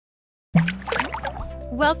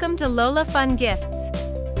Welcome to Lola Fun Gifts.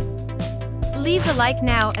 Leave the like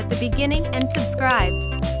now at the beginning and subscribe.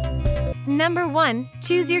 Number 1,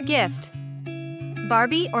 choose your gift.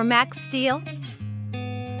 Barbie or MaxSteel?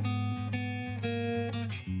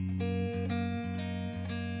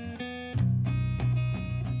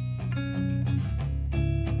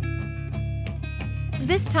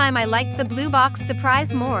 This time I liked the blue box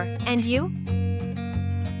surprise more, and you?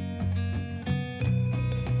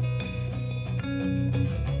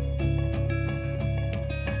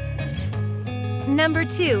 Number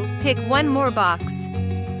 2, pick one more box.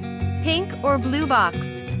 Pink or blue box?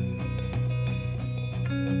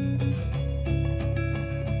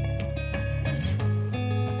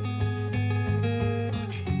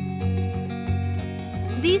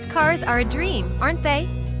 These cars are a dream, aren't they?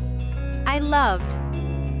 I loved.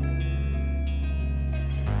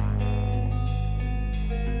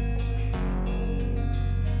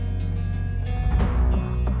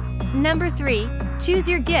 Number 3, choose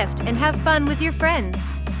your gift and have fun with your friends.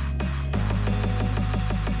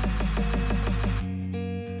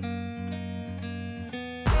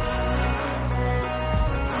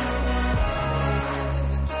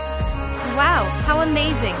 Wow, how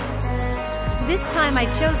amazing! This time I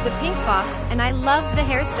chose the pink box and I loved the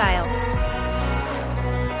hairstyle.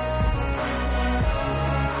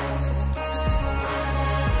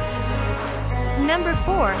 Number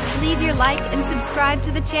 4, leave your like and subscribe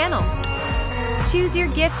to the channel. Choose your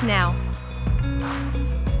gift now.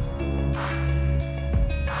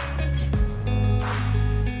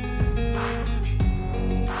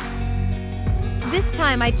 This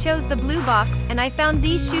time I chose the blue box and I found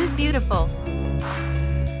these shoes beautiful.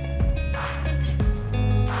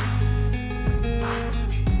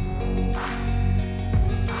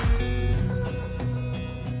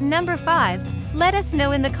 Number 5, let us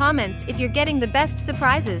know in the comments if you're getting the best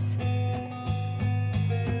surprises.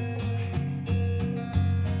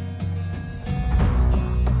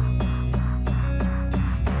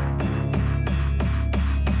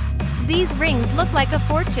 These rings look like a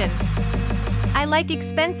fortune. I like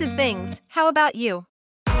expensive things, how about you?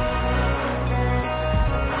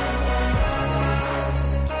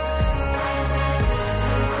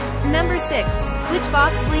 Number 6, which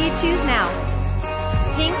box will you choose now?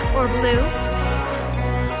 Pink or blue?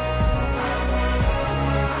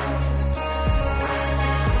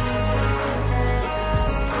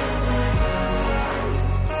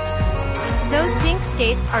 Those pink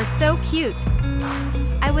skates are so cute.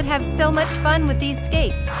 I would have so much fun with these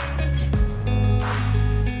skates.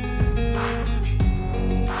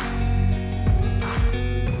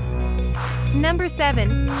 Number 7,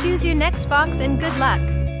 choose your next box and good luck.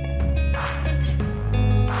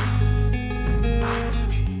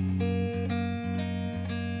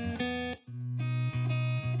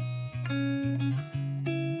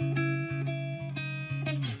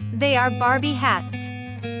 They are Barbie hats.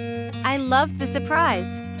 I loved the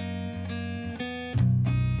surprise.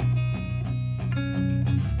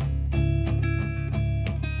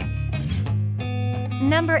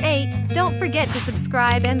 Number 8, don't forget to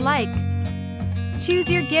subscribe and like.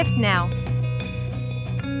 Choose your gift now.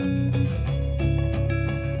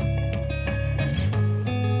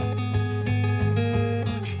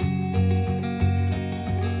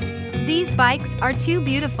 These bikes are too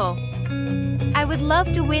beautiful. I would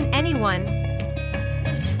love to win anyone.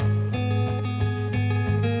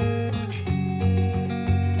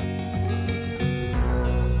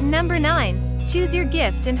 Number 9, choose your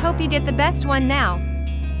gift and hope you get the best one now.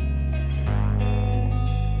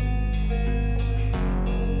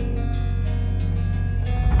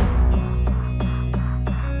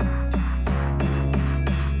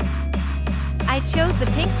 I chose the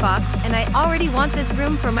pink box and I already want this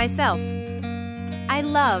room for myself. I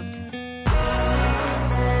loved.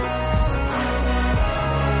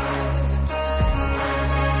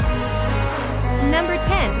 Number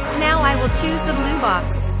 10, now I will choose the blue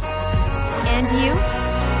box. And you?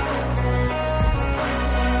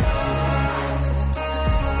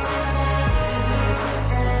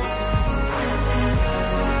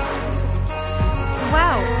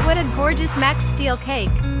 Wow, what a gorgeous MaxSteel cake.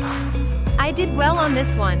 I did well on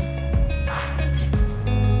this one.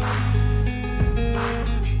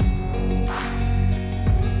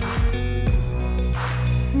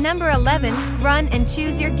 Number 11, run and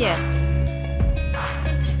choose your gift.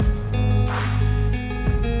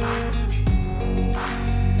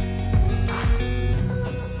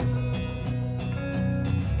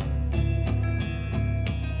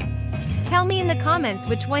 Tell me in the comments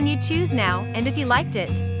which one you choose now and if you liked it.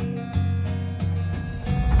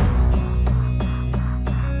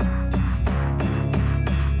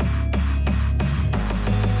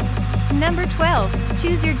 Number 12.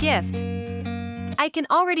 Choose your gift. I can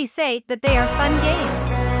already say that they are fun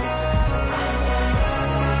games.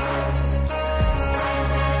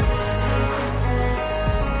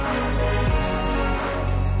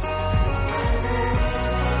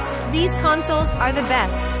 These consoles are the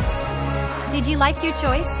best. Did you like your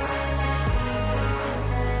choice?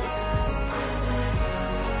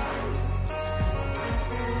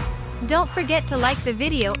 Don't forget to like the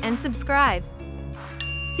video and subscribe.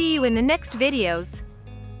 See you in the next videos.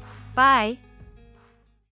 Bye.